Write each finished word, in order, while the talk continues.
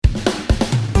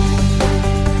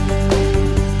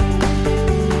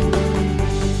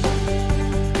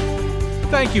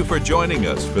Thank you for joining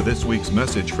us for this week's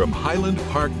message from Highland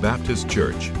Park Baptist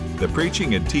Church. The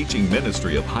preaching and teaching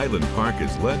ministry of Highland Park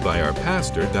is led by our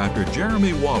pastor, Dr.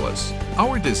 Jeremy Wallace.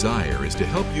 Our desire is to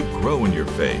help you grow in your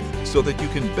faith so that you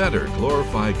can better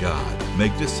glorify God,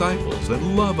 make disciples,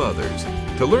 and love others.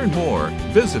 To learn more,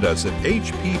 visit us at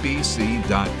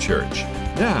hpbc.church.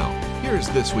 Now, here's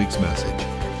this week's message.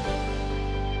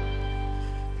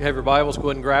 If you have your Bibles, go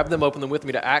ahead and grab them. Open them with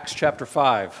me to Acts chapter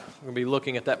 5. We're going to be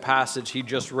looking at that passage he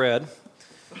just read.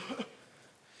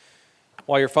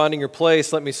 While you're finding your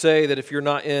place, let me say that if you're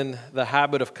not in the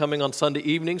habit of coming on Sunday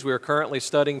evenings, we are currently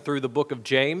studying through the book of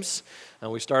James.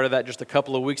 And we started that just a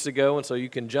couple of weeks ago, and so you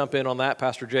can jump in on that.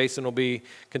 Pastor Jason will be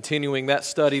continuing that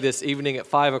study this evening at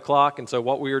 5 o'clock. And so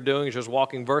what we are doing is just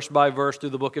walking verse by verse through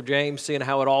the book of James, seeing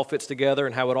how it all fits together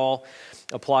and how it all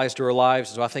applies to our lives.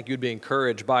 So I think you'd be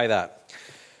encouraged by that.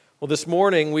 Well, this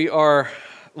morning we are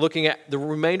looking at the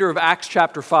remainder of Acts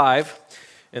chapter 5,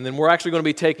 and then we're actually going to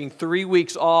be taking 3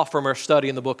 weeks off from our study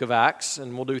in the book of Acts,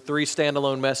 and we'll do 3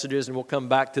 standalone messages, and we'll come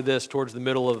back to this towards the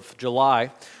middle of July.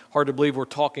 Hard to believe we're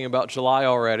talking about July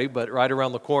already, but right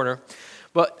around the corner.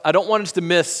 But I don't want us to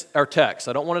miss our text.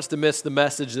 I don't want us to miss the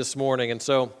message this morning, and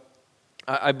so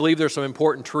I believe there's some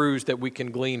important truths that we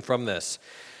can glean from this.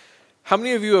 How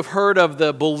many of you have heard of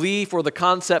the belief or the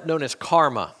concept known as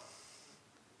karma?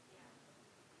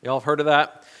 Y'all have heard of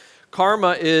that?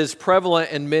 Karma is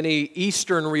prevalent in many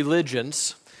Eastern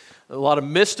religions, a lot of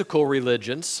mystical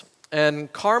religions.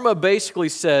 And karma basically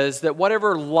says that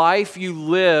whatever life you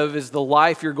live is the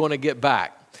life you're going to get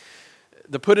back.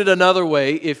 To put it another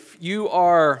way, if you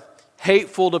are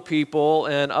hateful to people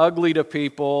and ugly to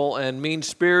people and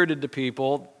mean-spirited to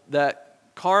people, that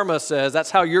karma says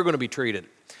that's how you're going to be treated.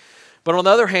 But on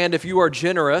the other hand, if you are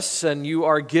generous and you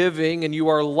are giving and you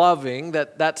are loving,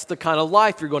 that's the kind of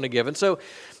life you're going to give. And so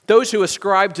those who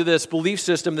ascribe to this belief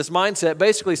system, this mindset,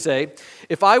 basically say,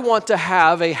 if I want to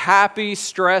have a happy,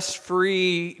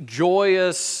 stress-free,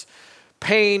 joyous,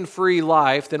 pain-free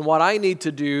life, then what I need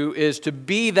to do is to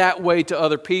be that way to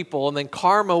other people, and then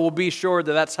karma will be sure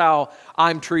that that's how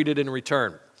I'm treated in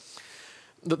return.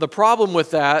 The problem with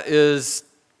that is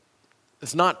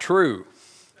it's not true,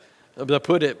 to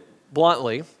put it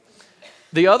bluntly.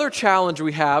 The other challenge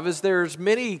we have is there's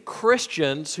many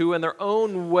Christians who in their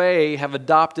own way have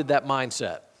adopted that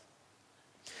mindset.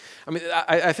 I mean,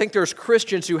 I think there's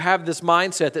Christians who have this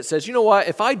mindset that says, you know what,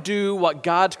 if I do what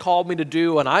God's called me to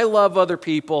do and I love other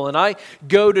people and I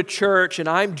go to church and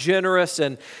I'm generous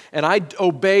and I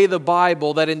obey the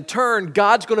Bible, that in turn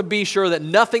God's going to be sure that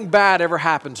nothing bad ever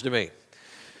happens to me.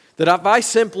 That if I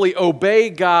simply obey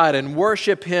God and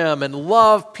worship Him and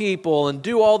love people and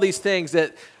do all these things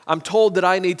that I'm told that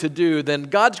I need to do, then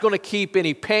God's going to keep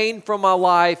any pain from my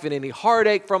life and any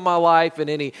heartache from my life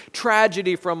and any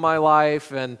tragedy from my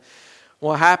life. And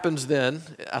what happens then,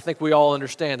 I think we all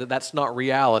understand that that's not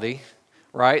reality,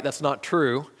 right? That's not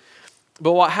true.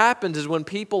 But what happens is when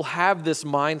people have this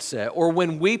mindset, or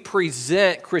when we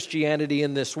present Christianity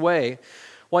in this way,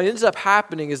 what ends up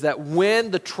happening is that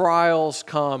when the trials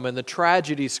come and the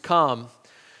tragedies come,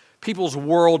 people's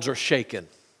worlds are shaken.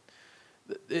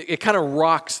 It kind of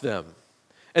rocks them.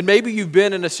 And maybe you've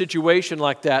been in a situation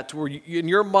like that where in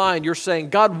your mind you're saying,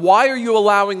 God, why are you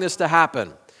allowing this to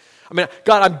happen? I mean,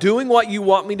 God, I'm doing what you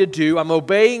want me to do. I'm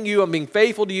obeying you. I'm being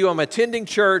faithful to you. I'm attending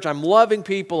church. I'm loving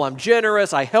people. I'm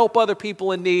generous. I help other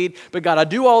people in need. But God, I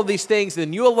do all of these things, and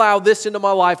then you allow this into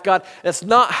my life. God, that's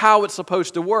not how it's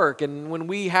supposed to work. And when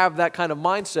we have that kind of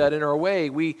mindset in our way,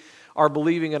 we are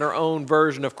believing in our own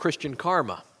version of Christian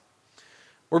karma.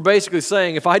 We're basically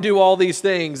saying, if I do all these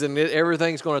things, then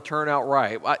everything's going to turn out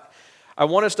right. I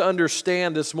want us to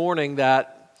understand this morning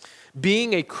that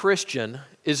being a Christian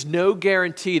is no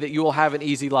guarantee that you will have an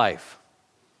easy life.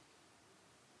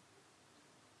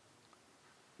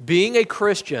 Being a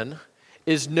Christian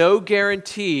is no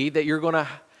guarantee that you're going to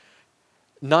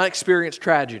not experience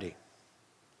tragedy.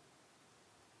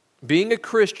 Being a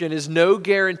Christian is no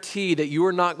guarantee that you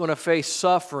are not going to face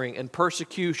suffering and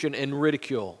persecution and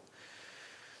ridicule.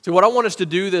 So what I want us to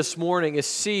do this morning is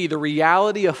see the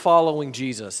reality of following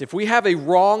Jesus. If we have a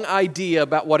wrong idea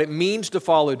about what it means to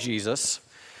follow Jesus,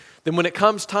 then when it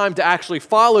comes time to actually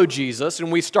follow Jesus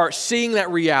and we start seeing that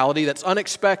reality that's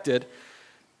unexpected,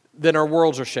 then our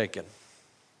worlds are shaken.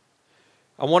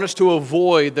 I want us to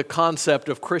avoid the concept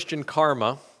of Christian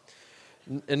karma,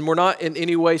 and we're not in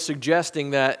any way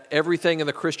suggesting that everything in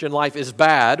the Christian life is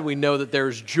bad. We know that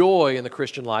there's joy in the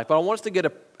Christian life, but I want us to get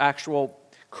an actual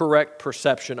correct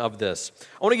perception of this.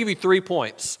 I want to give you 3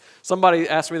 points. Somebody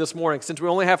asked me this morning, since we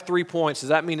only have 3 points, does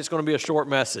that mean it's going to be a short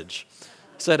message? I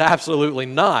said, absolutely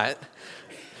not.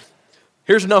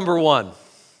 Here's number 1.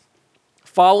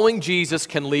 Following Jesus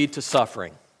can lead to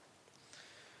suffering.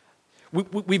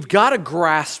 We've got to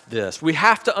grasp this. We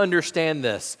have to understand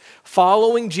this.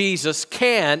 Following Jesus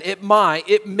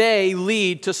it may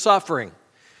lead to suffering.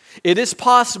 It is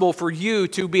possible for you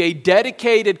to be a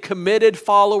dedicated, committed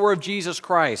follower of Jesus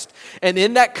Christ. And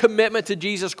in that commitment to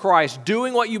Jesus Christ,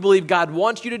 doing what you believe God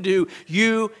wants you to do,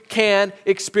 you can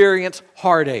experience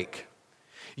heartache.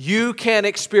 You can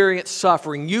experience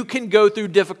suffering. You can go through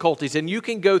difficulties and you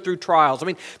can go through trials. I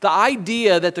mean, the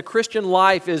idea that the Christian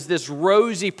life is this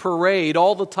rosy parade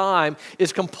all the time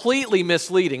is completely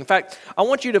misleading. In fact, I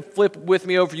want you to flip with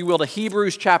me over, if you will, to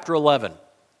Hebrews chapter 11.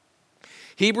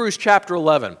 Hebrews chapter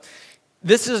 11.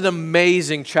 This is an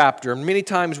amazing chapter. And many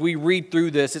times we read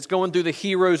through this. It's going through the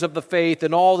heroes of the faith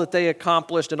and all that they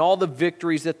accomplished and all the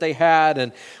victories that they had.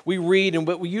 And we read,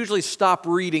 but we usually stop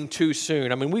reading too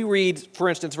soon. I mean, we read, for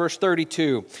instance, verse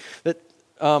 32,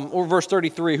 or verse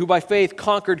 33, who by faith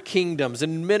conquered kingdoms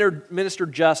and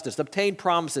ministered justice, obtained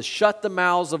promises, shut the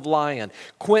mouths of lions,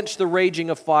 quenched the raging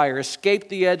of fire, escaped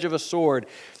the edge of a sword,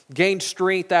 gained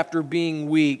strength after being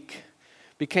weak,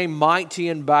 became mighty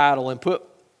in battle, and put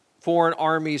foreign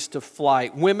armies to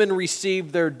flight. Women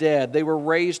received their dead. They were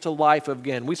raised to life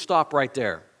again. We stop right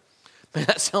there. Man,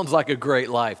 that sounds like a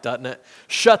great life, doesn't it?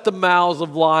 Shut the mouths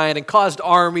of lions and caused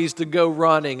armies to go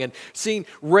running and seen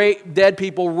dead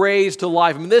people raised to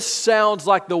life. I mean, this sounds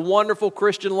like the wonderful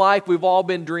Christian life we've all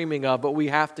been dreaming of, but we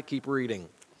have to keep reading.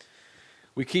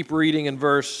 We keep reading in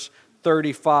verse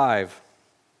 35.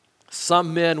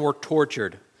 Some men were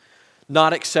tortured,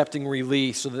 not accepting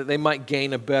release so that they might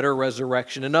gain a better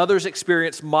resurrection. And others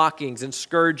experienced mockings and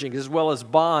scourgings as well as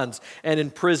bonds and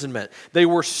imprisonment. They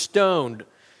were stoned.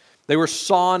 They were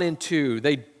sawn in two.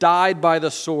 They died by the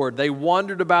sword. They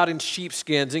wandered about in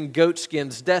sheepskins and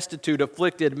goatskins, destitute,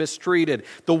 afflicted, mistreated.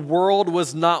 The world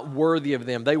was not worthy of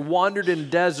them. They wandered in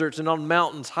deserts and on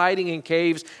mountains, hiding in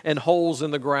caves and holes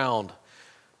in the ground.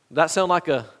 Does that sound like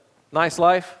a nice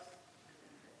life?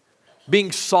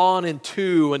 Being sawn in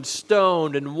two and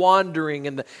stoned and wandering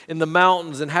in the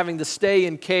mountains and having to stay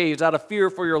in caves out of fear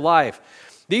for your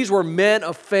life. These were men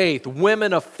of faith,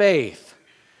 women of faith,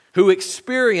 who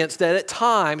experienced that at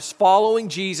times following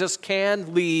Jesus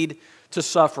can lead to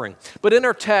suffering. But in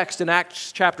our text in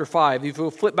Acts chapter 5, if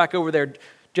we'll flip back over there,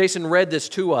 Jason read this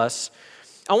to us.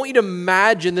 I want you to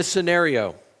imagine this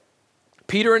scenario.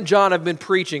 Peter and John have been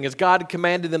preaching as God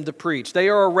commanded them to preach. They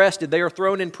are arrested. They are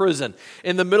thrown in prison.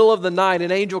 In the middle of the night,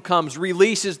 an angel comes,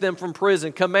 releases them from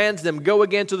prison, commands them, go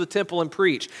again to the temple and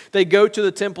preach. They go to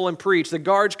the temple and preach. The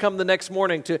guards come the next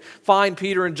morning to find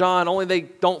Peter and John, only they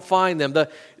don't find them.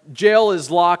 The jail is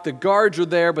locked. The guards are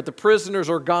there, but the prisoners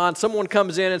are gone. Someone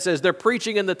comes in and says they're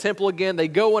preaching in the temple again. They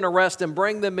go and arrest them,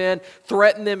 bring them in,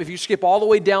 threaten them. If you skip all the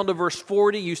way down to verse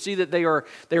 40, you see that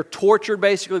they're tortured,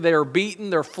 basically. They are beaten,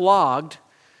 they're flogged.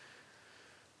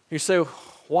 You say,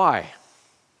 why?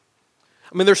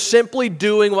 I mean, they're simply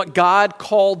doing what God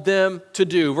called them to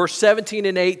do. Verse 17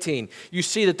 and 18, you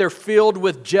see that they're filled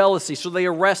with jealousy, so they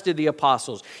arrested the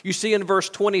apostles. You see in verse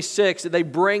 26 that they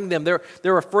bring them.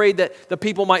 They're afraid that the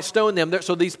people might stone them.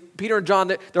 So these Peter and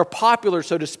John, they're popular,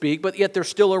 so to speak, but yet they're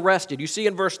still arrested. You see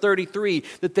in verse 33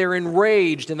 that they're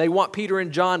enraged and they want Peter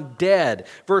and John dead.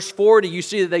 Verse 40, you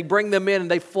see that they bring them in and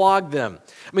they flog them.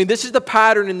 I mean, this is the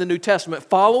pattern in the New Testament.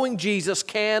 Following Jesus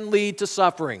can lead to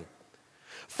suffering.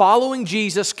 Following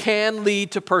Jesus can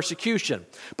lead to persecution.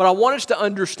 But I want us to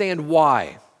understand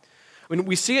why. I mean,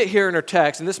 we see it here in our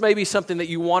text, and this may be something that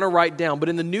you want to write down, but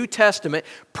in the New Testament,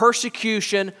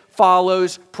 persecution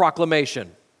follows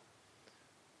proclamation.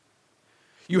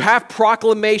 You have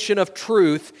proclamation of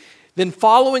truth, then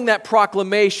following that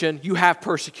proclamation, you have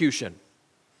persecution.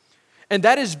 And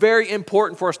that is very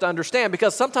important for us to understand,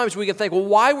 because sometimes we can think, well,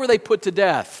 why were they put to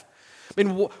death? I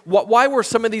mean, why were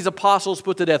some of these apostles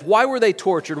put to death? Why were they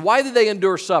tortured? Why did they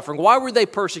endure suffering? Why were they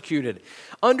persecuted?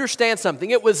 Understand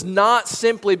something. It was not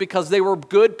simply because they were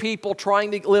good people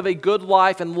trying to live a good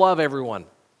life and love everyone.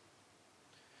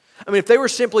 I mean, if they were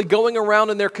simply going around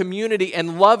in their community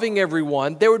and loving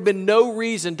everyone, there would have been no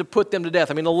reason to put them to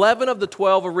death. I mean, 11 of the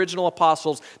 12 original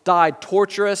apostles died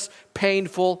torturous,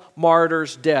 painful,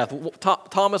 martyrs' death.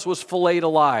 Thomas was filleted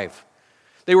alive.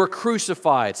 They were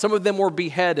crucified. Some of them were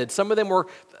beheaded. Some of them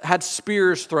had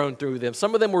spears thrown through them.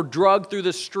 Some of them were dragged through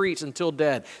the streets until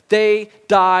dead. They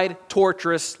died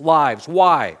torturous lives.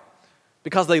 Why?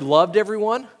 Because they loved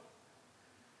everyone?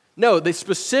 No, they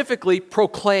specifically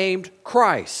proclaimed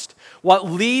Christ. What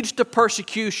leads to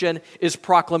persecution is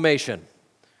proclamation.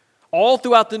 All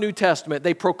throughout the New Testament,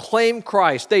 they proclaimed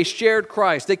Christ, they shared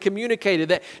Christ, they communicated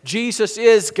that Jesus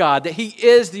is God, that He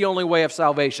is the only way of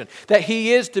salvation, that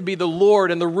He is to be the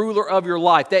Lord and the ruler of your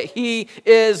life, that He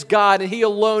is God and He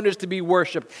alone is to be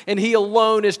worshiped and He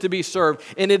alone is to be served.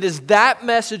 And it is that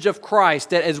message of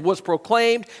Christ that was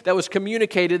proclaimed, that was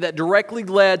communicated, that directly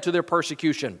led to their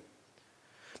persecution.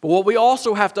 But what we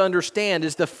also have to understand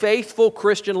is the faithful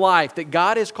Christian life that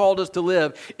God has called us to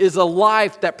live is a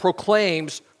life that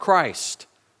proclaims Christ.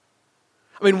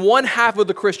 I mean, one half of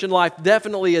the Christian life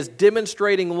definitely is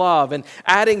demonstrating love and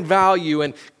adding value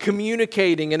and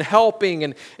communicating and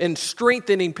helping and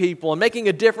strengthening people and making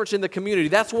a difference in the community.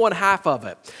 That's one half of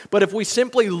it. But if we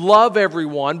simply love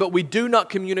everyone, but we do not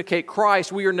communicate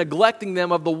Christ, we are neglecting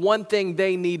them of the one thing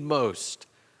they need most: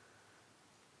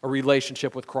 a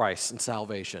relationship with Christ and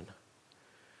salvation.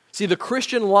 See, the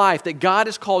Christian life that God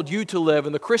has called you to live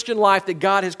and the Christian life that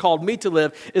God has called me to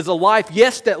live is a life,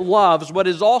 yes, that loves, but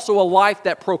is also a life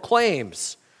that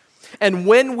proclaims. And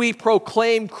when we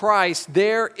proclaim Christ,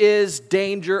 there is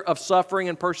danger of suffering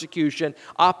and persecution,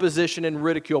 opposition and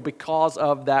ridicule because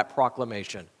of that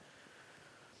proclamation.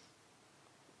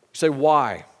 You say,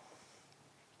 why?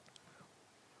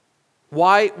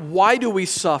 Why do we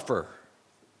suffer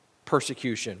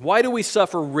persecution? Why do we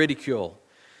suffer ridicule?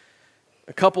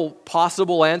 A couple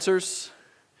possible answers.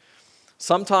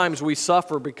 Sometimes we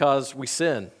suffer because we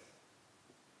sin,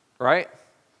 right?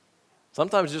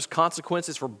 Sometimes just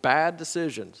consequences for bad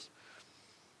decisions.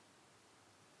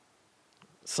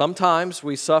 Sometimes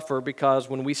we suffer because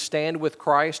when we stand with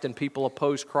Christ and people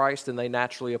oppose Christ, then they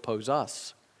naturally oppose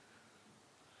us.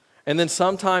 And then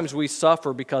sometimes we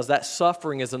suffer because that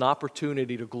suffering is an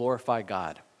opportunity to glorify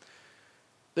God.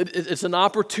 It's an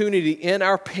opportunity in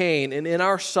our pain and in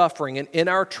our suffering and in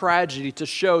our tragedy to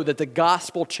show that the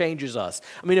gospel changes us.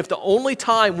 I mean, if the only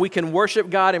time we can worship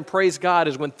God and praise God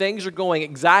is when things are going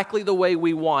exactly the way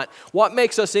we want, what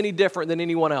makes us any different than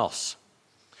anyone else?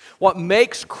 What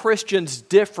makes Christians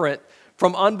different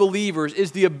from unbelievers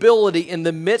is the ability in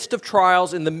the midst of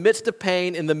trials, in the midst of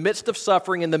pain, in the midst of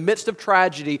suffering, in the midst of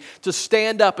tragedy, to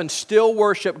stand up and still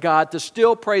worship God, to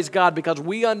still praise God, because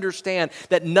we understand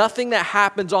that nothing that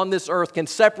happens on this earth can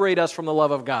separate us from the love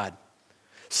of God.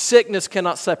 Sickness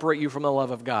cannot separate you from the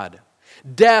love of God.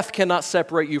 Death cannot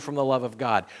separate you from the love of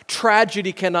God.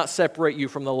 Tragedy cannot separate you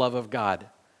from the love of God.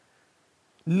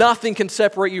 Nothing can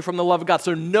separate you from the love of God.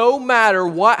 So no matter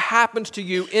what happens to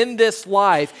you in this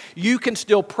life, you can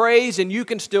still praise and you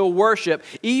can still worship,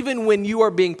 even when you are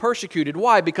being persecuted.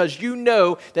 Why? Because you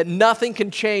know that nothing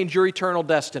can change your eternal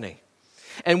destiny.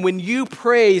 And when you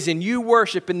praise and you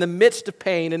worship in the midst of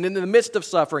pain and in the midst of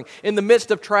suffering, in the midst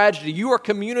of tragedy, you are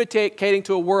communicating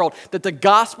to a world that the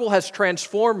gospel has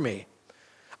transformed me.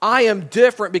 I am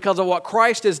different because of what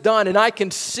Christ has done, and I can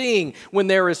sing when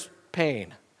there is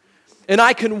pain. And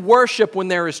I can worship when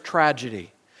there is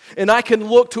tragedy. And I can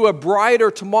look to a brighter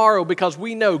tomorrow because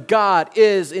we know God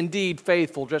is indeed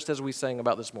faithful, just as we sang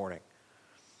about this morning.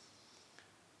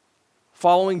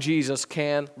 Following Jesus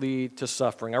can lead to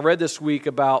suffering. I read this week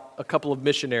about a couple of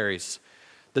missionaries,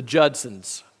 the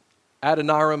Judsons,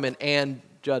 Adoniram and Ann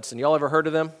Judson. Y'all ever heard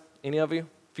of them? Any of you?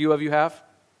 A few of you have?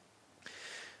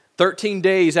 13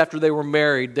 days after they were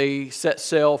married, they set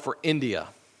sail for India.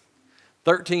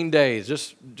 13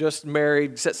 days, just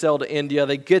married, set sail to India.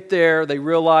 They get there, they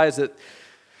realize that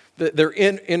they're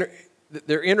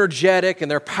energetic and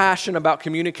their passion about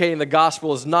communicating the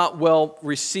gospel is not well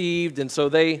received, and so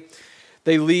they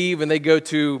leave and they go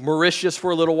to Mauritius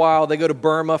for a little while, they go to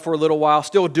Burma for a little while,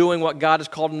 still doing what God has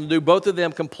called them to do. Both of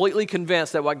them completely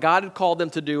convinced that what God had called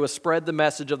them to do was spread the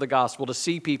message of the gospel, to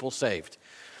see people saved.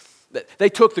 They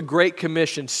took the Great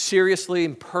Commission seriously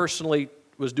and personally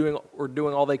were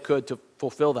doing all they could to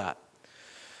fulfill that.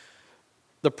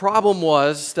 The problem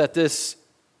was that this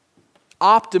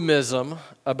optimism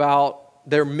about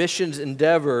their missions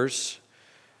endeavors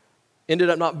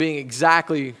ended up not being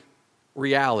exactly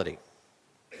reality.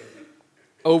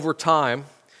 Over time,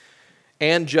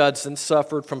 Ann Judson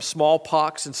suffered from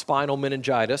smallpox and spinal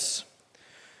meningitis.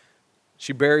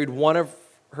 She buried one of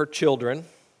her children,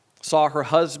 saw her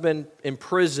husband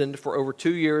imprisoned for over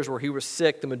 2 years where he was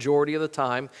sick the majority of the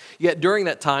time. Yet during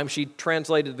that time, she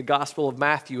translated the Gospel of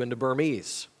Matthew into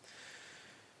Burmese.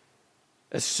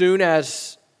 As soon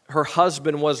as her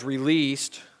husband was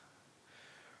released,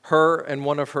 her and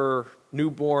one of her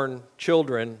newborn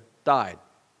children died.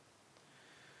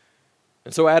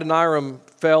 And so Adoniram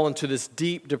fell into this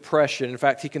deep depression. In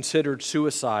fact, he considered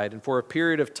suicide. And for a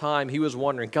period of time, he was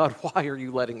wondering, God, why are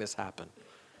you letting this happen?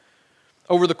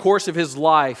 Over the course of his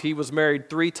life, he was married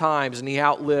 3 times and he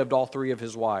outlived all 3 of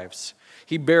his wives.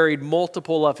 He buried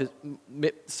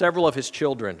several of his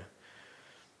children,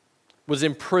 was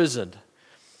imprisoned.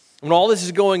 When all this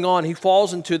is going on, he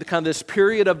falls into the kind of this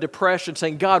period of depression,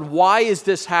 saying, God, why is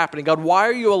this happening? God, why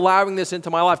are you allowing this into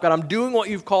my life? God, I'm doing what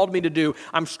you've called me to do.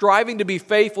 I'm striving to be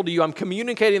faithful to you. I'm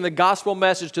communicating the gospel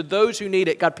message to those who need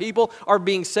it. God, people are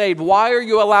being saved. Why are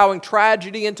you allowing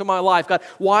tragedy into my life? God,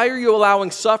 why are you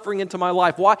allowing suffering into my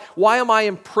life? Why am I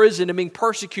imprisoned and being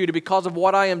persecuted because of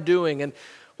what I am doing? And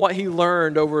what he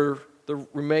learned over the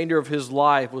remainder of his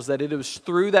life was that it was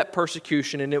through that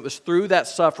persecution and it was through that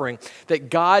suffering that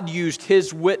God used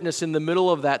his witness in the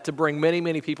middle of that to bring many,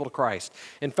 many people to Christ.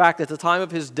 In fact, at the time of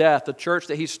his death, the church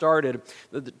that he started,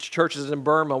 the churches in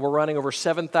Burma, were running over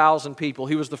 7,000 people.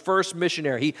 He was the first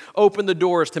missionary. He opened the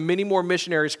doors to many more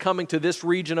missionaries coming to this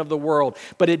region of the world,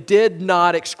 but it did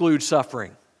not exclude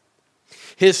suffering.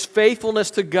 His faithfulness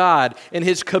to God and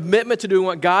his commitment to doing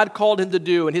what God called him to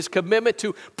do and his commitment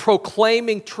to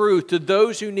proclaiming truth to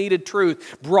those who needed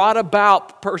truth brought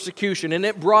about persecution and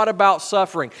it brought about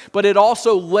suffering, but it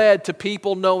also led to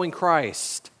people knowing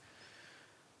Christ.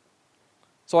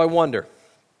 So I wonder,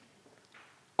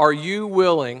 are you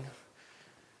willing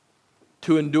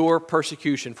to endure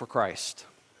persecution for Christ?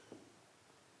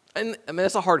 And I mean,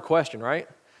 that's a hard question, right?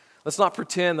 Let's not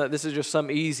pretend that this is just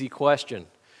some easy question.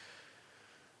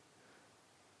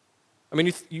 I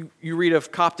mean, you read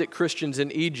of Coptic Christians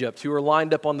in Egypt who were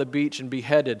lined up on the beach and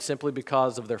beheaded simply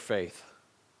because of their faith.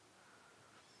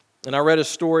 And I read a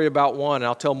story about one, and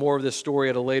I'll tell more of this story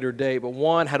at a later date, but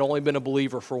one had only been a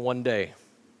believer for one day.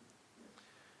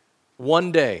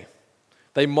 One day,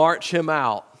 they march him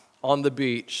out on the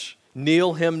beach,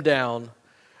 kneel him down,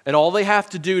 and all they have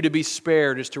to do to be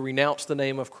spared is to renounce the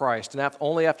name of Christ. And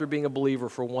only after being a believer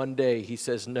for one day, he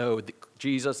says, no,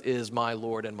 Jesus is my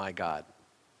Lord and my God.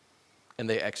 And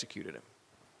they executed him.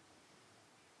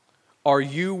 Are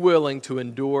you willing to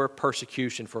endure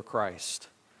persecution for Christ?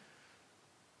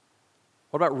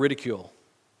 What about ridicule?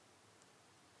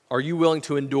 Are you willing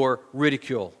to endure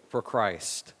ridicule for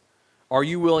Christ? Are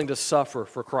you willing to suffer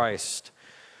for Christ?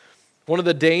 One of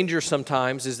the dangers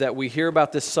sometimes is that we hear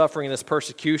about this suffering and this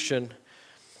persecution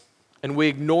and we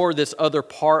ignore this other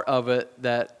part of it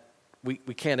that we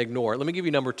can't ignore. Let me give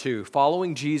you number 2.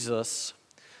 Following Jesus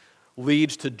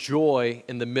leads to joy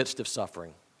in the midst of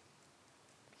suffering.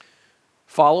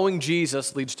 Following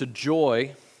Jesus leads to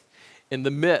joy in the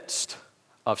midst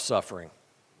of suffering.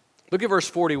 Look at verse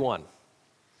 41.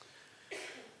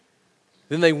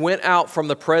 Then they went out from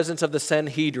the presence of the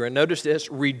Sanhedrin. Notice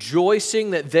this,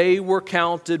 rejoicing that they were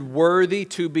counted worthy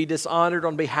to be dishonored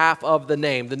on behalf of the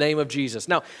name of Jesus.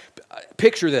 Now,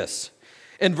 picture this.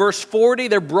 In verse 40,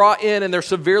 they're brought in and they're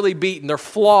severely beaten. They're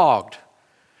flogged.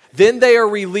 Then they are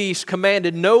released,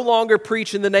 commanded, no longer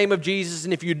preach in the name of Jesus,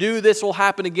 and if you do, this will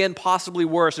happen again, possibly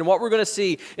worse. And what we're going to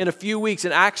see in a few weeks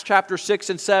in Acts chapter 6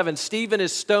 and 7, Stephen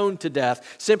is stoned to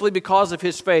death simply because of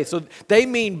his faith. So they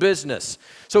mean business.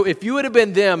 So if you would have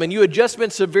been them and you had just been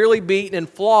severely beaten and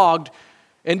flogged,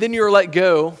 and then you were let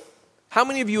go, how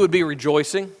many of you would be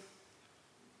rejoicing?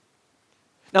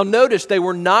 Now notice, they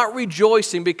were not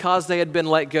rejoicing because they had been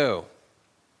let go.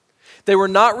 They were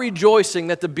not rejoicing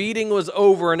that the beating was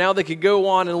over and now they could go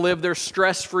on and live their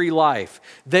stress-free life.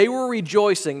 They were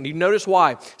rejoicing. You notice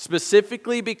why?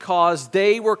 Specifically because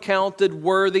they were counted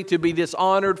worthy to be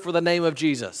dishonored for the name of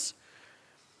Jesus.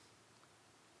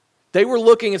 They were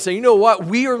looking and saying, you know what?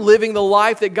 We are living the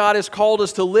life that God has called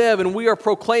us to live, and we are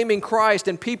proclaiming Christ,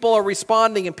 and people are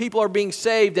responding, and people are being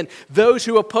saved, and those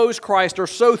who oppose Christ are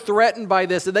so threatened by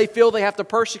this that they feel they have to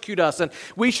persecute us, and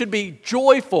we should be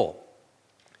joyful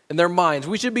in their minds.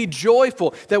 We should be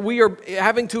joyful that we are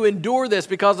having to endure this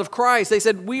because of Christ. They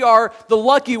said, we are the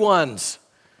lucky ones.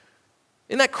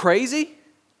 Isn't that crazy?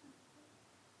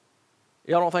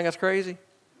 Y'all don't think that's crazy?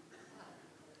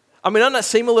 I mean, doesn't that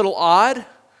seem a little odd? I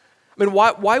mean,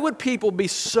 why would people be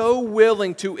so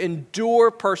willing to endure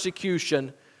persecution?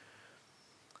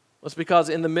 Well, it's because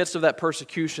in the midst of that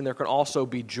persecution, there can also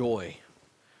be joy.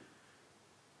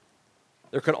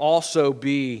 There can also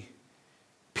be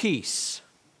peace.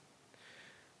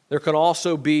 There can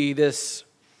also be this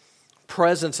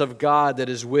presence of God that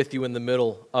is with you in the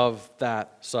middle of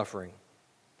that suffering.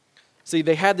 See,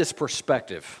 they had this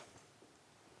perspective.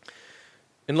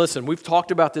 And listen, we've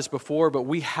talked about this before, but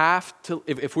we have to,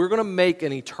 if we're going to make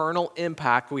an eternal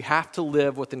impact, we have to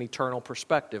live with an eternal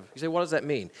perspective. You say, what does that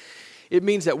mean? It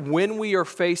means that when we are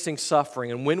facing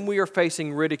suffering and when we are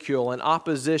facing ridicule and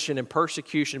opposition and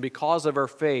persecution because of our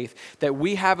faith, that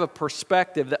we have a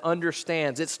perspective that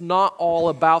understands it's not all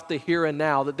about the here and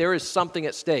now, that there is something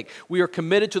at stake. We are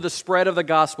committed to the spread of the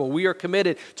gospel. We are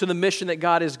committed to the mission that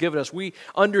God has given us. We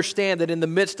understand that in the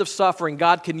midst of suffering,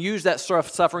 God can use that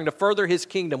suffering to further His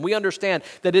kingdom. We understand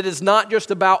that it is not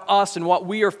just about us and what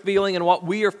we are feeling and what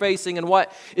we are facing and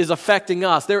what is affecting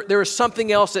us. There is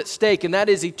something else at stake, and that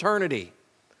is eternity.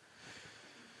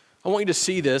 I want you to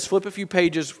see this. Flip a few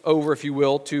pages over, if you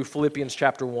will, to Philippians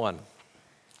chapter 1.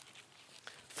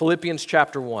 Philippians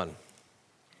chapter 1.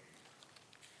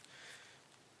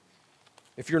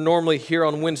 If you're normally here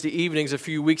on Wednesday evenings, a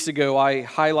few weeks ago I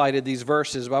highlighted these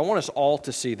verses, but I want us all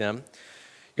to see them.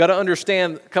 You got to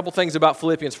understand a couple things about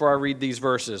Philippians before I read these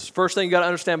verses. First thing you got to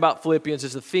understand about Philippians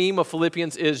is the theme of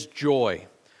Philippians is joy.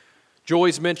 Joy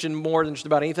is mentioned more than just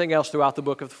about anything else throughout the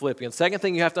book of Philippians. Second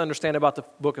thing you have to understand about the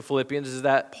book of Philippians is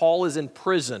that Paul is in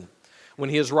prison when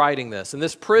he is writing this. And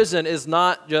this prison is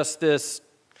not just this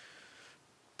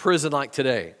prison like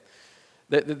today.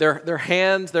 They're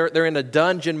in a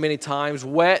dungeon many times,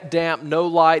 wet, damp, no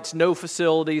lights, no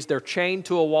facilities. They're chained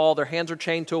to a wall. Their hands are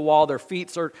chained to a wall. Their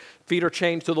feet are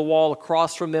chained to the wall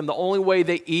across from them. The only way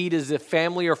they eat is if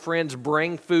family or friends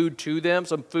bring food to them.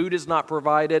 Some food is not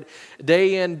provided.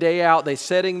 Day in, day out, they're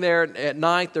sitting there at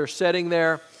night. They're sitting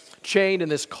there chained in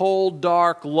this cold,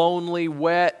 dark, lonely,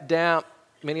 wet, damp.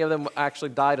 Many of them actually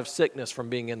died of sickness from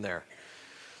being in there.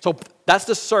 So that's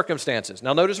the circumstances.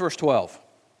 Now notice verse 12.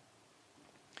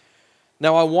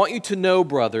 Now I want you to know,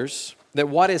 brothers, that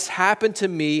what has happened to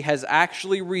me has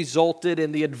actually resulted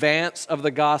in the advance of the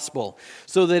gospel,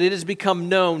 so that it has become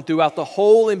known throughout the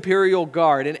whole imperial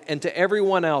guard and to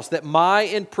everyone else that my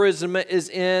imprisonment is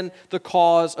in the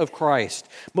cause of Christ.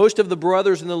 Most of the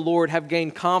brothers in the Lord have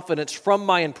gained confidence from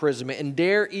my imprisonment and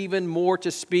dare even more to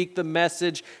speak the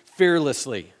message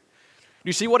fearlessly. Do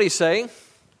you see what he's saying? He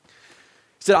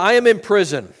said, I am in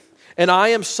prison. And I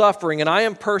am suffering, and I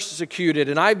am persecuted,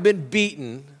 and I've been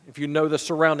beaten. If you know the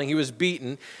surrounding, he was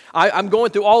beaten. I'm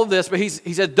going through all of this, but he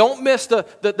said, don't miss the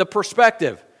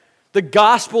perspective. The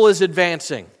gospel is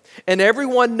advancing. And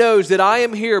everyone knows that I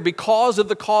am here because of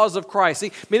the cause of Christ.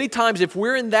 See, many times if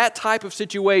we're in that type of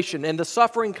situation and the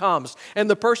suffering comes and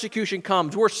the persecution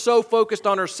comes, we're so focused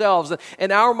on ourselves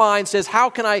and our mind says, how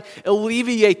can I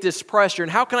alleviate this pressure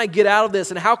and how can I get out of this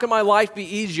and how can my life be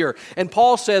easier? And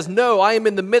Paul says, no, I am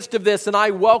in the midst of this and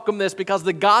I welcome this because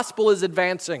the gospel is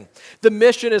advancing. The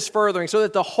mission is furthering so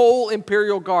that the whole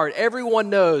imperial guard, everyone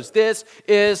knows this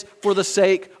is for the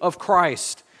sake of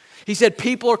Christ. He said,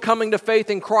 people are coming to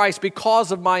faith in Christ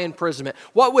because of my imprisonment.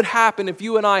 What would happen if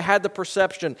you and I had the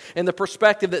perception and the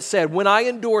perspective that said, when I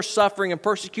endure suffering and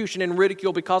persecution and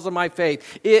ridicule because of my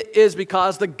faith, it is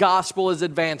because the gospel is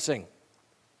advancing.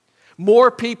 More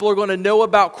people are going to know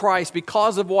about Christ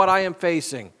because of what I am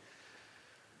facing.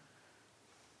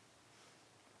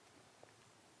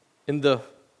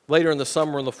 Later in the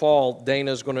summer and the fall,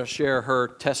 Dana is going to share her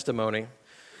testimony.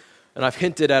 And I've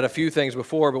hinted at a few things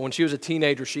before, but when she was a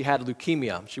teenager, she had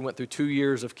leukemia. She went through 2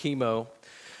 years of chemo.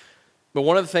 But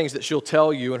one of the things that she'll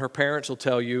tell you, and her parents will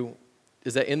tell you,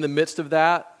 is that in the midst of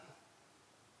that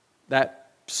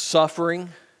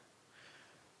suffering,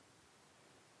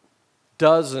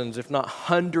 dozens, if not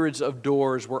hundreds of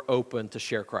doors were opened to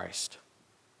share Christ.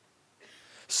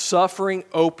 Suffering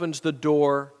opens the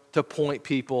door to point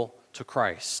people to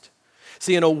Christ.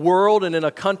 See, in a world and in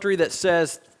a country that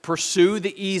says, pursue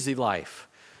the easy life.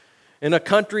 In a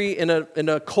country, in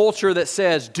a culture that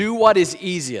says, do what is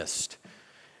easiest.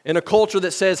 In a culture that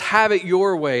says, have it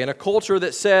your way. In a culture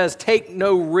that says, take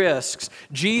no risks.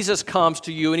 Jesus comes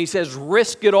to you and He says,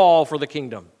 risk it all for the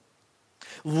kingdom.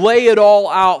 Lay it all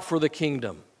out for the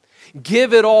kingdom.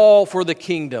 Give it all for the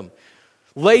kingdom.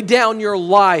 Lay down your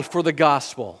life for the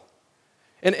gospel.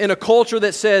 In a culture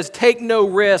that says, take no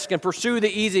risk and pursue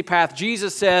the easy path,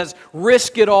 Jesus says,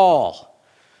 risk it all.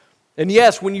 And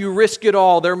yes, when you risk it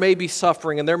all, there may be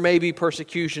suffering and there may be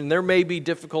persecution. There may be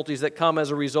difficulties that come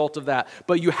as a result of that.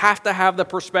 But you have to have the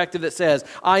perspective that says,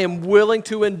 I am willing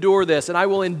to endure this and I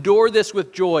will endure this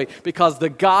with joy because the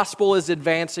gospel is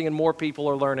advancing and more people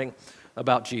are learning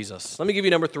about Jesus. Let me give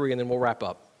you number 3 and then we'll wrap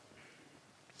up.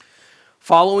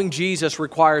 Following Jesus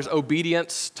requires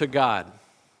obedience to God.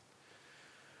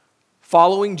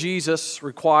 Following Jesus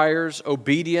requires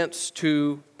obedience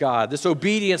to God. This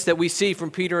obedience that we see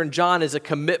from Peter and John is a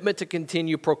commitment to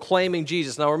continue proclaiming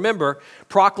Jesus. Now remember,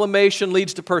 proclamation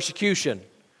leads to persecution.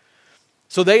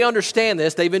 So they understand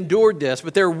this, they've endured this,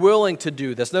 but they're willing to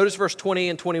do this. Notice verse 20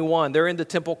 and 21. They're in the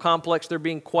temple complex, they're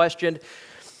being questioned.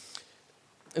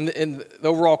 in the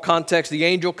overall context, the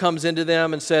angel comes into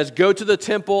them and says, go to the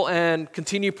temple and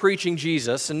continue preaching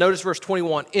Jesus. And notice verse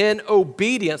 21, in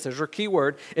obedience, there's our key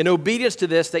word, in obedience to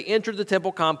this, they entered the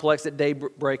temple complex at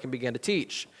daybreak and began to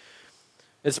teach.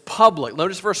 It's public.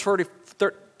 Notice verse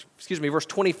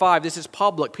 25, this is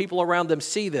public. People around them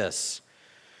see this.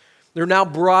 They're now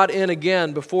brought in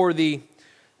again before the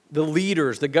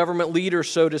leaders, the government leaders,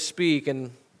 so to speak,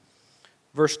 and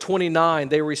verse 29,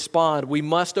 they respond, we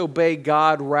must obey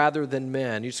God rather than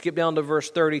men. You skip down to verse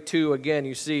 32, again,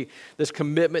 you see this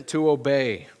commitment to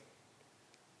obey.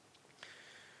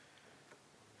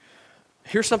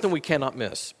 Here's something we cannot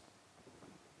miss.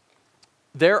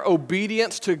 Their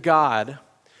obedience to God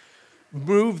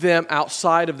moved them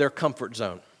outside of their comfort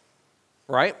zone,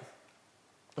 right?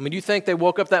 I mean, you think they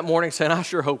woke up that morning saying, I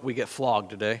sure hope we get flogged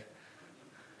today?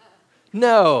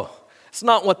 No. It's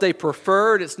not what they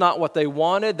preferred. It's not what they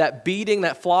wanted. That beating,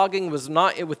 that flogging was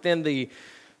not within the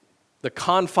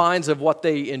confines of what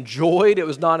they enjoyed. It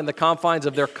was not in the confines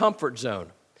of their comfort zone.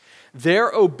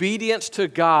 Their obedience to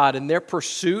God and their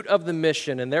pursuit of the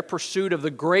mission and their pursuit of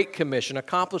the Great Commission,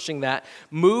 accomplishing that,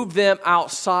 moved them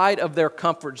outside of their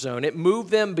comfort zone. It moved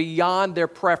them beyond their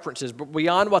preferences, but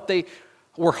beyond what they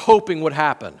were hoping would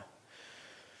happen.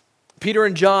 Peter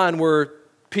and John were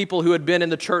people who had been in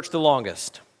the church the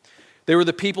longest. They were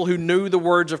the people who knew the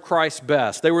words of Christ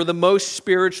best. They were the most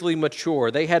spiritually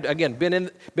mature. They had, again,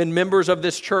 been members of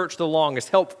this church the longest,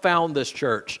 helped found this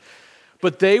church.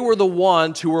 But they were the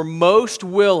ones who were most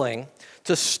willing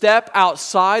to step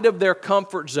outside of their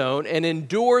comfort zone and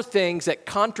endure things that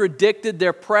contradicted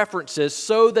their preferences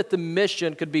so that the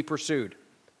mission could be pursued.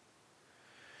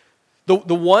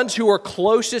 The ones who are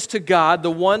closest to God, the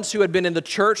ones who had been in the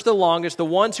church the longest, the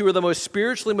ones who were the most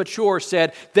spiritually mature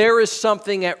said, there is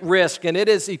something at risk, and it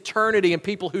is eternity and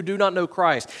people who do not know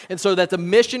Christ. And so that the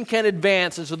mission can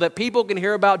advance and so that people can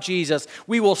hear about Jesus,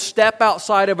 we will step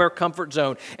outside of our comfort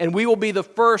zone, and we will be the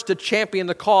first to champion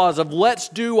the cause of let's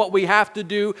do what we have to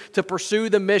do to pursue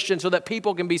the mission so that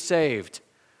people can be saved.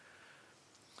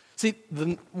 See,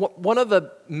 one of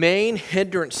the main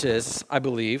hindrances, I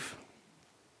believe,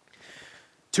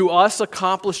 to us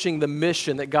accomplishing the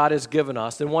mission that God has given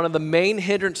us, and one of the main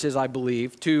hindrances, I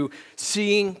believe, to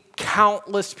seeing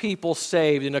countless people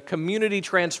saved in a community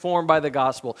transformed by the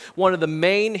gospel, one of the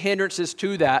main hindrances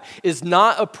to that is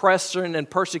not oppression and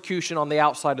persecution on the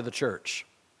outside of the church.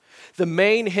 The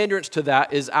main hindrance to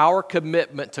that is our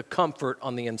commitment to comfort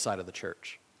on the inside of the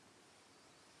church.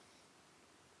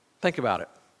 Think about it.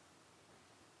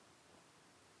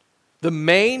 The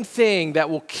main thing that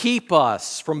will keep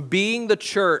us from being the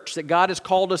church that God has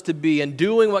called us to be and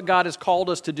doing what God has called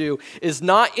us to do is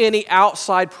not any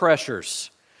outside pressures.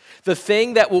 The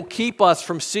thing that will keep us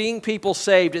from seeing people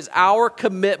saved is our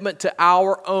commitment to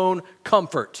our own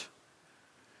comfort,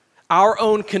 our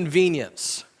own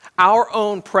convenience, our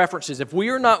own preferences. If we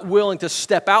are not willing to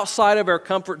step outside of our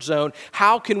comfort zone,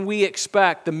 how can we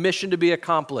expect the mission to be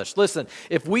accomplished? Listen,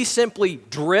 if we simply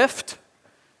drift,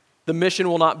 the mission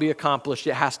will not be accomplished.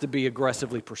 It has to be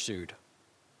aggressively pursued.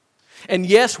 And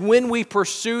yes, when we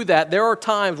pursue that, there are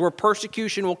times where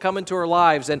persecution will come into our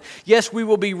lives. And yes, we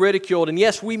will be ridiculed. And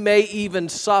yes, we may even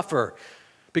suffer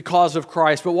because of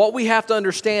Christ. But what we have to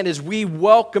understand is we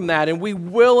welcome that and we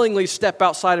willingly step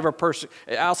outside of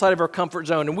our comfort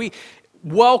zone. And we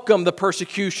welcome the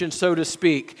persecution, so to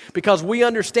speak, because we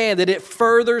understand that it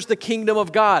furthers the kingdom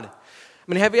of God. I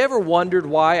mean, have you ever wondered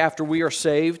why after we are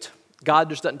saved,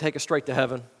 God just doesn't take us straight to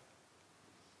heaven?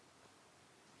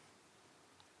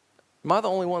 Am I the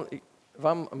only one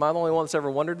that's ever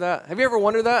wondered that? Have you ever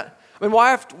wondered that? I mean,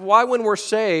 why when we're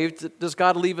saved does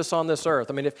God leave us on this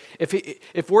earth? I mean,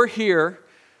 if we're here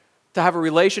to have a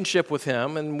relationship with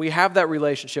Him and we have that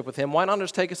relationship with Him, why not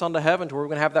just take us on to heaven to where we're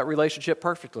going to have that relationship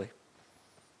perfectly?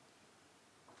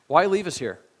 Why leave us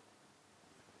here?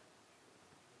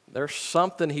 There's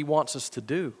something He wants us to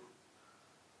do.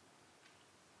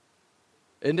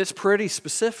 And it's pretty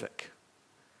specific.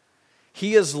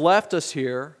 He has left us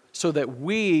here so that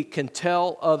we can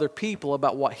tell other people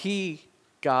about what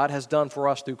God, has done for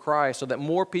us through Christ, so that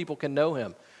more people can know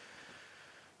Him.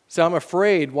 So I'm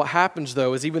afraid what happens,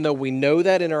 though, is even though we know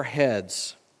that in our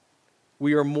heads,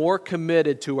 we are more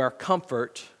committed to our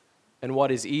comfort and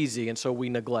what is easy, and so we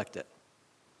neglect it.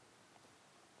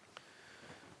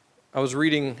 I was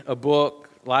reading a book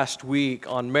last week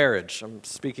on marriage. I'm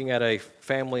speaking at a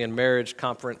family and marriage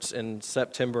conference in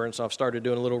September, and so I've started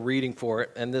doing a little reading for it.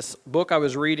 And this book I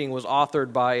was reading was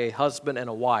authored by a husband and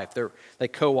a wife. They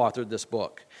co-authored this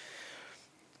book.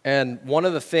 And one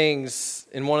of the things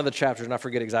in one of the chapters, and I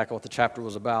forget exactly what the chapter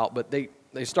was about, but they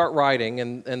start writing,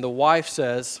 and the wife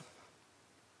says,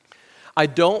 I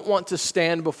don't want to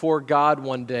stand before God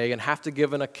one day and have to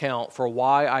give an account for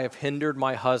why I have hindered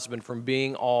my husband from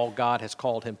being all God has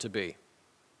called him to be.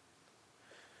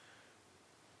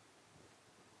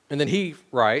 And then he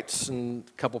writes, and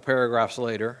a couple paragraphs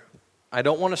later, I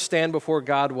don't want to stand before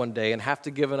God one day and have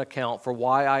to give an account for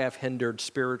why I have hindered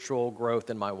spiritual growth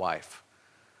in my wife.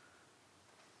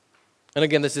 And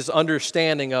again, this is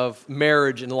understanding of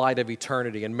marriage in light of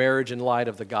eternity and marriage in light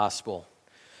of the gospel.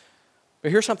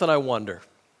 But here's something I wonder.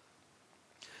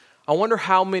 I wonder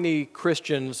how many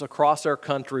Christians across our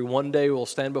country one day will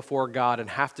stand before God and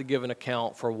have to give an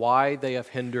account for why they have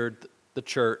hindered the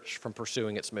church from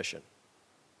pursuing its mission.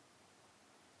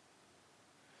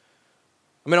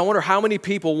 I wonder how many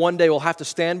people one day will have to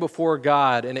stand before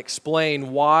God and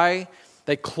explain why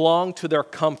they clung to their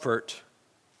comfort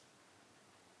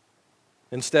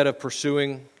instead of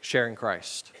pursuing sharing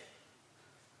Christ.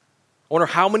 I wonder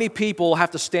how many people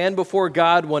have to stand before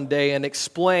God one day and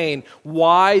explain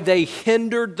why they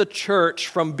hindered the church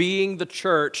from being the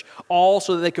church, all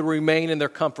so that they could remain in their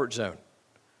comfort zone.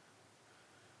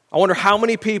 I wonder how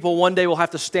many people one day will have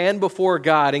to stand before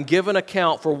God and give an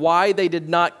account for why they did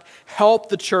not help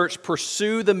the church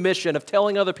pursue the mission of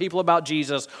telling other people about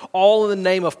Jesus, all in the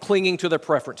name of clinging to their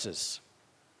preferences.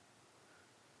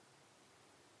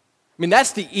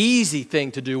 That's the easy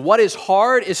thing to do. What is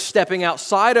hard is stepping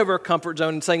outside of our comfort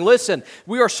zone and saying, listen,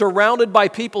 we are surrounded by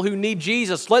people who need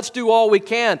Jesus. Let's do all we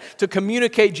can to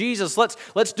communicate Jesus.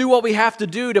 Let's do what we have to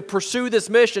do to pursue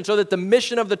this mission so that the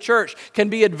mission of the church can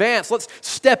be advanced. Let's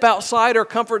step outside our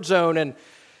comfort zone and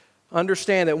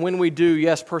understand that when we do,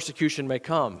 yes, persecution may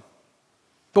come.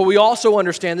 But we also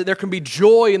understand that there can be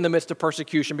joy in the midst of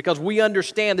persecution because we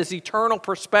understand this eternal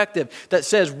perspective that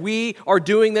says we are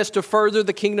doing this to further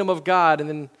the kingdom of God. And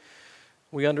then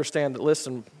we understand that,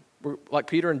 listen, like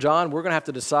Peter and John, we're going to have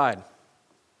to decide,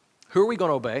 who are we going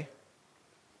to obey?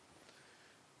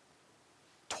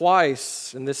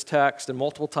 Twice in this text and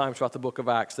multiple times throughout the book of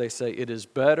Acts, they say it is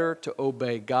better to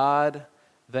obey God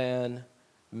than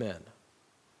men.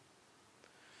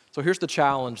 So here's the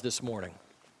challenge this morning.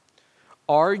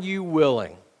 Are you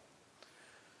willing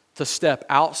to step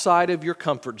outside of your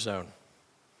comfort zone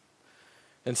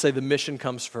and say the mission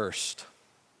comes first?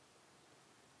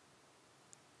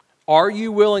 Are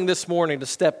you willing this morning to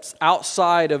step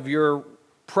outside of your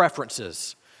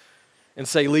preferences and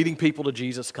say leading people to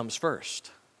Jesus comes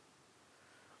first?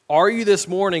 Are you this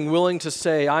morning willing to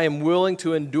say, I am willing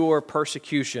to endure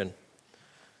persecution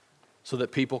so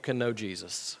that people can know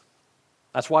Jesus?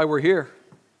 That's why we're here.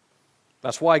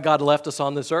 That's why God left us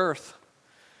on this earth.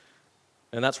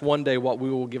 And that's one day what we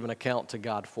will give an account to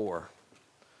God for.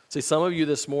 See, some of you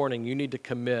this morning, you need to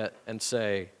commit and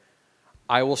say,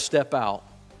 I will step out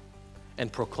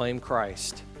and proclaim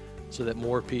Christ so that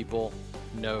more people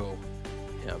know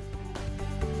Him.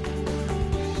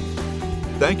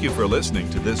 Thank you for listening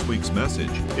to this week's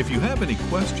message. If you have any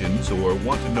questions or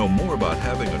want to know more about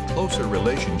having a closer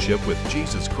relationship with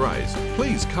Jesus Christ,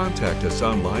 please contact us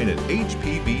online at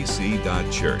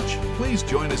hpbc.church. Please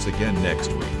join us again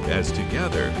next week as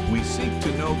together we seek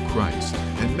to know Christ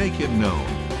and make Him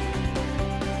known.